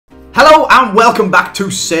Hello and welcome back to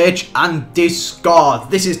Search and Discard.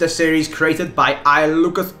 This is the series created by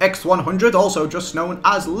iLucasX100, also just known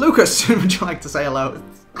as Lucas. Would you like to say hello?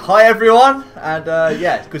 Hi everyone, and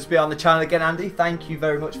yeah, it's good to be on the channel again, Andy. Thank you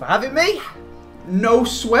very much for having me. No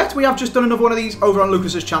sweat, we have just done another one of these over on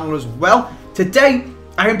Lucas's channel as well. Today,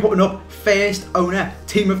 I am putting up first owner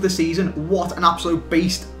team of the season. What an absolute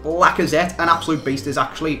beast, Lacazette. An absolute beast is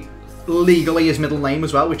actually legally his middle name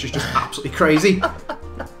as well, which is just absolutely crazy.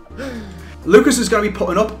 Lucas is going to be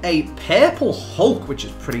putting up a purple Hulk, which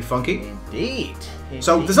is pretty funky. Indeed.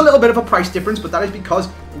 So there's a little bit of a price difference, but that is because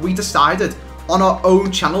we decided on our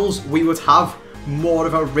own channels we would have more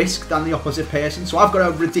of a risk than the opposite person. So I've got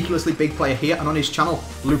a ridiculously big player here, and on his channel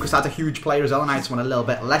Lucas had a huge player as well, and I just want a little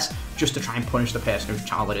bit less just to try and punish the person whose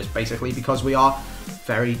channel it is, basically, because we are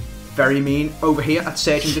very, very mean over here at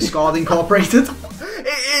Search and Discard Incorporated.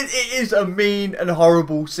 It is a mean and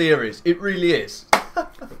horrible series. It really is.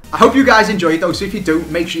 I hope you guys enjoyed though, so if you do,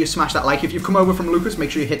 make sure you smash that like. If you've come over from Lucas, make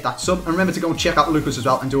sure you hit that sub, and remember to go and check out Lucas as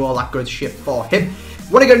well and do all that good shit for him.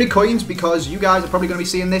 Want to get any coins, because you guys are probably going to be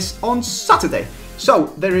seeing this on Saturday.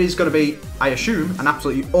 So there is going to be, I assume, an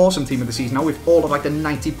absolutely awesome team of the season now with all of like the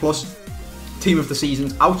 90 plus team of the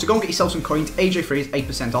seasons out. So go and get yourself some coins. AJ Free is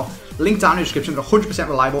 8% off. Link down in the description. They're 100%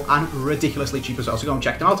 reliable and ridiculously cheap as well, so go and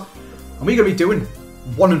check them out. And we're going to be doing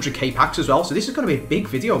 100k packs as well, so this is going to be a big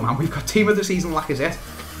video, man. We've got team of the season Lacazette,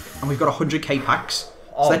 and we've got 100k packs.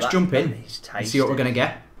 So let's jump in and see what we're going to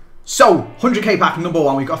get. So 100k pack number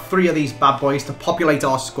one, we've got 3 of these bad boys to populate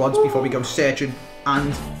our squads before we go searching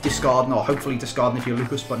and discarding, or hopefully discarding if you're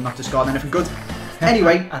Lucas, but not discarding anything good.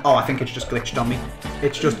 Anyway, oh, I think it's just glitched on me.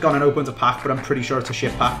 It's just gone and opened a pack, but I'm pretty sure it's a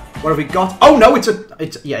shit pack. What have we got? Oh no, it's a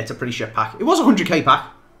pretty shit pack. It was a 100k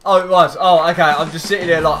pack. Oh, it was. Oh, okay. I'm just sitting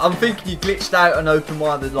there like, I'm thinking you glitched out and opened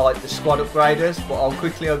one of the squad upgraders, but I'll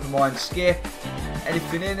quickly open mine. Skip.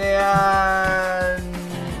 Anything in here?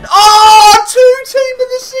 Oh, 2 team of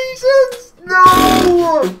the seasons!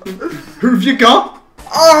 No! Who've you got?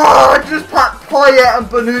 Oh, I just packed Payet and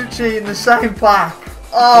Bonucci in the same pack.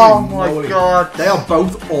 Oh my god. They are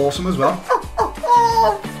both awesome as well.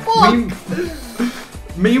 Oh,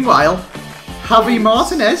 fuck. Meanwhile, Javi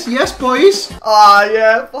Martinez, yes boys. Ah,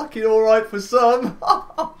 yeah, fucking alright for some.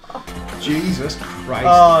 Jesus Christ.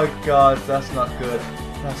 Oh god, that's not good.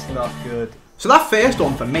 That's not good. So that first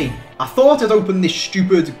one for me, I thought I'd open this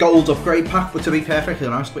stupid gold upgrade pack, but to be perfectly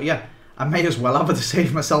honest, but yeah, I may as well have to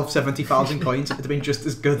save myself 70,000 coins. It would have been just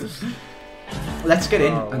as good. Let's get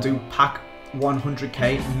in and do pack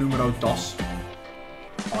 100k numero dos.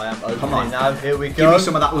 I am opening now. Here we go. Give me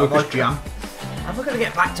some of that Lucas jam. Am I going to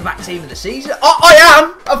get back-to-back team of the season? Oh, I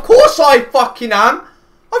am! Of course I fucking am!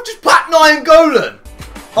 I've just packed Golan.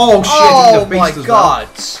 Oh shit, oh he's a beast my as god.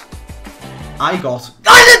 Well. I got...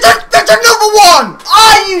 That's another one!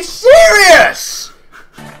 Are you serious?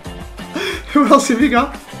 Who else have you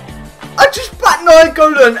got? I just packed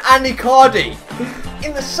Golan and Icardi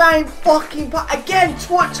in the same fucking pack. Again,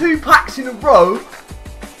 2 packs in a row.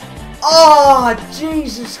 Oh,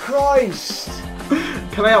 Jesus Christ.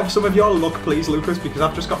 Can I have some of your luck, please, Lucas? Because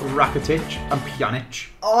I've just got Rakitic and Pjanic.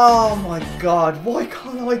 Oh my god, why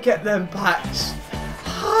can't I get them packs?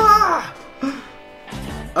 Ah.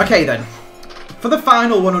 Okay then. For the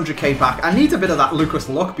final 100k pack, I need a bit of that Lucas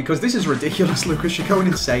luck, because this is ridiculous, Lucas. You're going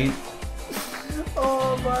insane.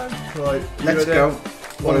 Oh man. Right, let's go.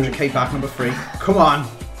 100k pack number 3. Come on.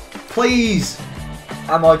 Please.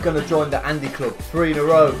 Am I going to join the Andy Club? 3 in a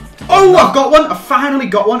row. Oh, I've got one. I finally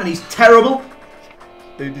got one, and he's terrible.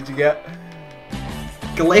 Who did you get?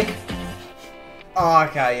 Glick. Oh,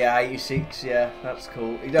 okay, yeah, 86, yeah, that's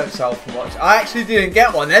cool. You don't sell for much. I actually didn't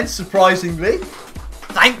get one then, surprisingly.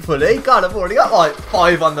 Thankfully. God, I've already got like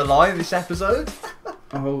 5 on the line this episode.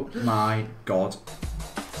 Oh my god.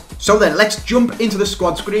 So then, let's jump into the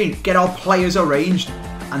squad screen, get our players arranged,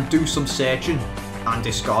 and do some searching and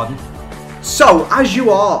discarding. So, as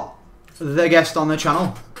you are the guest on the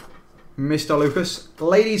channel, Mr. Lucas,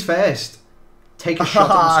 ladies first. Take a shot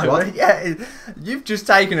at the squad. Yeah, you've just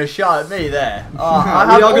taken a shot at me there.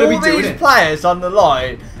 I have all these players on the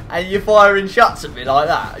line, and you're firing shots at me like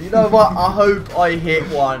that. You know what? I hope I hit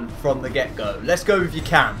one from the get-go. Let's go if you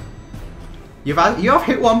can. You have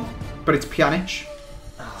hit one, but it's Pjanic.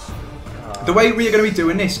 The way we are going to be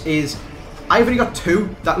doing this is, I've only got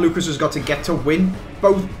 2 that Lucas has got to get to win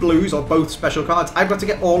both blues or both special cards. I've got to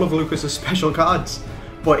get all of Lucas's special cards.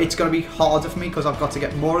 But it's going to be harder for me because I've got to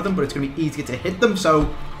get more of them, but it's going to be easier to hit them, so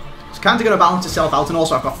it's kind of going to balance itself out, and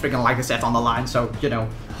also I've got friggin' Lacazette on the line, so, you know,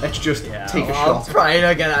 let's just take a shot. I'm praying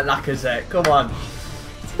I get that Lacazette, come on.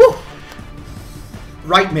 Woo.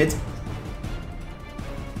 Right mid.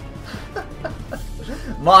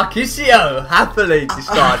 Marquisio, happily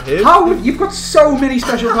discard him. How? You've got so many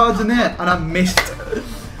special cards in there, and I missed.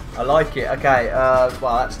 I like it. Okay, well,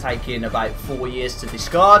 that's taking about 4 years to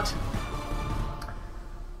discard.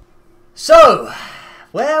 So,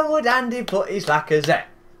 where would Andy put his Lacazette?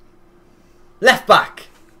 Left back.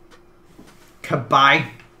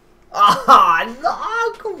 Goodbye. Ah,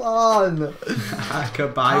 no, come on.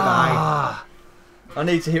 Goodbye, bye. I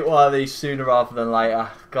need to hit one of these sooner rather than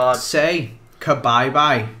later. God. Say goodbye,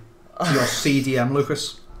 bye to your CDM,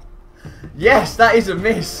 Lucas. Yes, that is a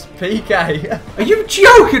miss, PK. Are you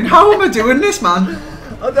joking? How am I doing this, man?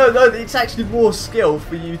 I don't know, it's actually more skill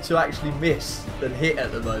for you to actually miss than hit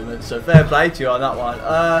at the moment, so fair play to you on that one.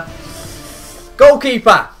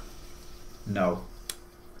 Goalkeeper. No.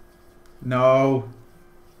 No.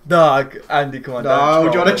 No, Andy, come on. No,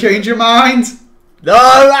 do you want to change your mind? No,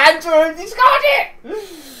 Andrew, discard it! No!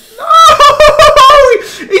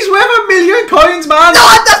 He's worth 1 million coins, man! No,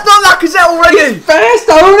 that's not Lacazette already! First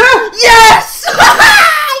owner? Yes!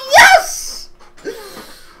 Yes!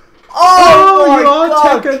 Oh my you are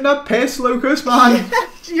God. taking the piss, Lucas, man.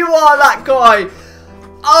 Yes, you are that guy!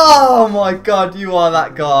 Oh my God, you are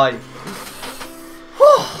that guy.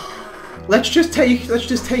 Let's just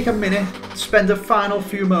take a minute, spend a final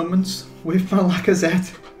few moments with my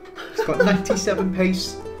Lacazette. He's got 97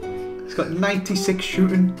 pace, he's got 96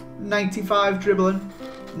 shooting, 95 dribbling,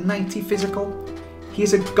 90 physical.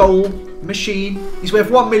 He's a goal machine. He's worth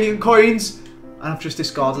 1 million coins, and I've just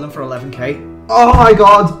discarded him for 11k. Oh my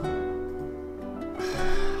God!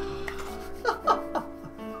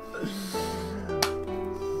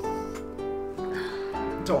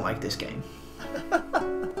 Don't like this game.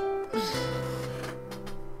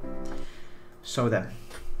 So then,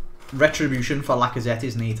 retribution for Lacazette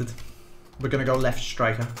is needed. We're going to go left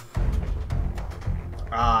striker.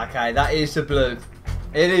 Ah, okay, that is a blue.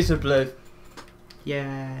 It is a blue.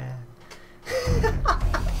 Yeah.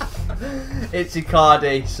 It's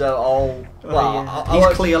Icardi, so He's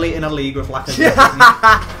clearly in a league with Lacazette.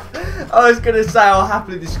 I was going to say I'll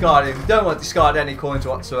happily discard him. Don't want to discard any coins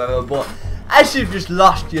whatsoever, but as you've just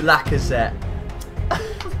lost your Lacazette,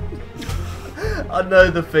 I know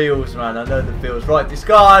the feels, man. I know the feels. Right,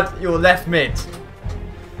 discard your left mid.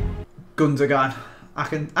 Gundogan. I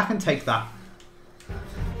can take that.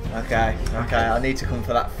 Okay. I need to come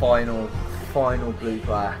for that final blue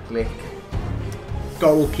player. Click.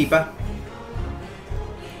 Goalkeeper.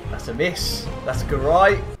 That's a miss. That's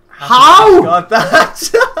Garay. How? Discard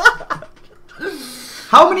that.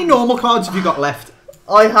 How many normal cards have you got left?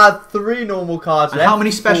 I had 3 normal cards left. How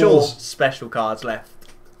many specials? 4 special cards left.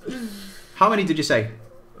 How many did you say?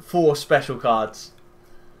 4 special cards.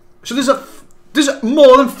 So there's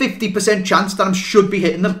more than 50% chance that I should be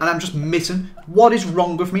hitting them, and I'm just missing. What is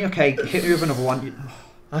wrong with me? Okay, hit me with another one.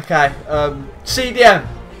 Okay, CDM.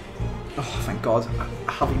 Oh, thank God.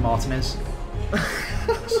 Javi Martinez.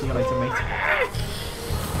 See you later, mate.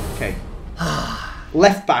 Okay.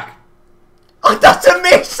 Left back. Oh, that's a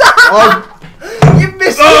miss! Oh, You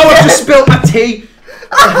missed it! I just spilt my tea.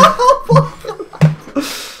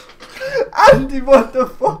 Andy, what the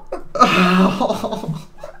fuck?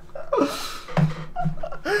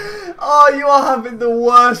 Oh, you are having the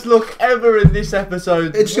worst look ever in this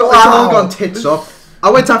episode. It's all gone tits up. I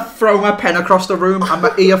went to throw my pen across the room and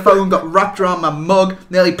my earphone got wrapped around my mug,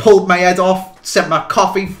 nearly pulled my head off, sent my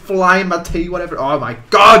coffee flying, my tea, whatever. Oh my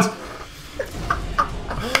God!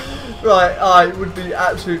 Right, it would be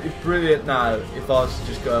absolutely brilliant now if I was to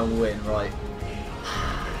just go and win, right?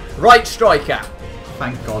 Right striker.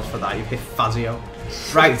 Thank God for that, you hit Fazio.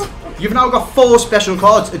 Right, you've now got 4 special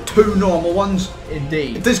cards and 2 normal ones.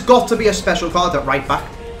 Indeed. There's got to be a special card at right back.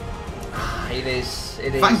 It is.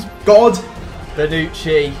 Thank God.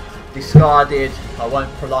 Benucci, discarded. I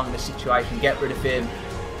won't prolong the situation. Get rid of him.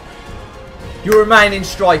 Your remaining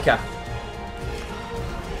striker.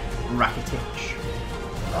 Rakitic.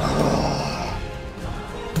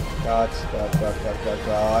 God.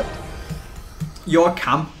 Your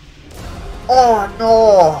Cam. Oh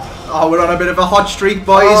no! Oh, we're on a bit of a hot streak,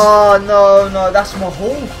 boys. Oh no, that's my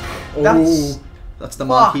Hulk. That's the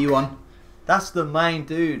marquee one. That's the main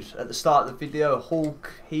dude at the start of the video.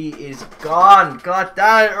 Hulk, he is gone. God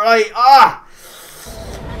damn it, right. How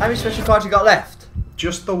many special cards you got left?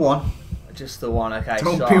 Just the one. Just the one, okay.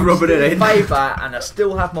 Don't be rubbing it in. Favour, and I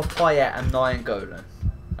still have my Payet and 9 golden.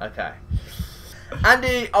 Okay.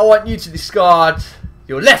 Andy, I want you to discard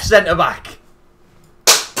your left centre back.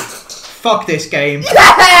 Fuck this game.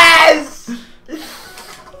 Yes!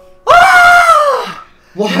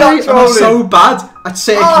 Why am I so bad at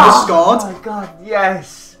taking the discard? Oh my God,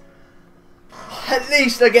 yes. At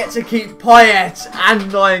least I get to keep Payet and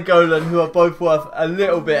Nainggolan, who are both worth a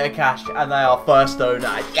little bit of cash, and they are first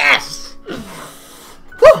owner. Yes!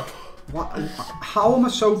 What? How am I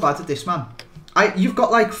so bad at this, man? You've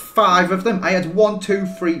got like 5 of them. I had 1, 2,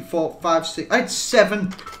 3, 4, 5, 6. I had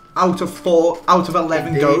 7 out of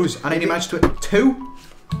 11 goes, and I only managed to hit 2.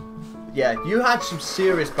 Yeah, you had some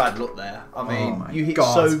serious bad luck there. I mean, you hit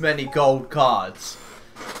God. so many gold cards.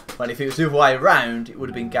 But if it was the other way around, it would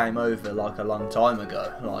have been game over like a long time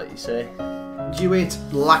ago, like you see. You hit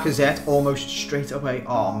Lacazette almost straight away.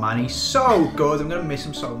 Oh man, he's so good. I'm going to miss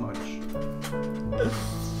him so much.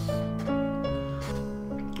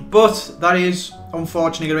 But that is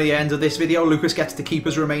unfortunately going to be the end of this video. Lucas gets to keep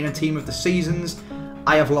his remaining team of the seasons.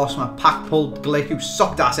 I have lost my pack pulled Glick, who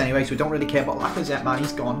sucked ass anyway, so we don't really care about Lacazette, man.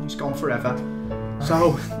 He's gone. He's gone forever.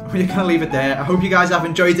 So we're going to leave it there. I hope you guys have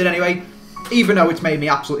enjoyed it anyway, even though it's made me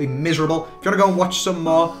absolutely miserable. If you want to go and watch some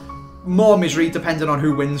more misery, depending on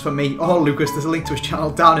who wins for me or Lucas, there's a link to his channel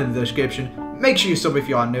down in the description. Make sure you sub if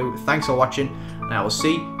you are new. Thanks for watching, and I will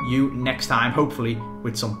see you next time, hopefully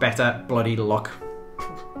with some better bloody luck.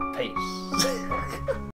 Peace.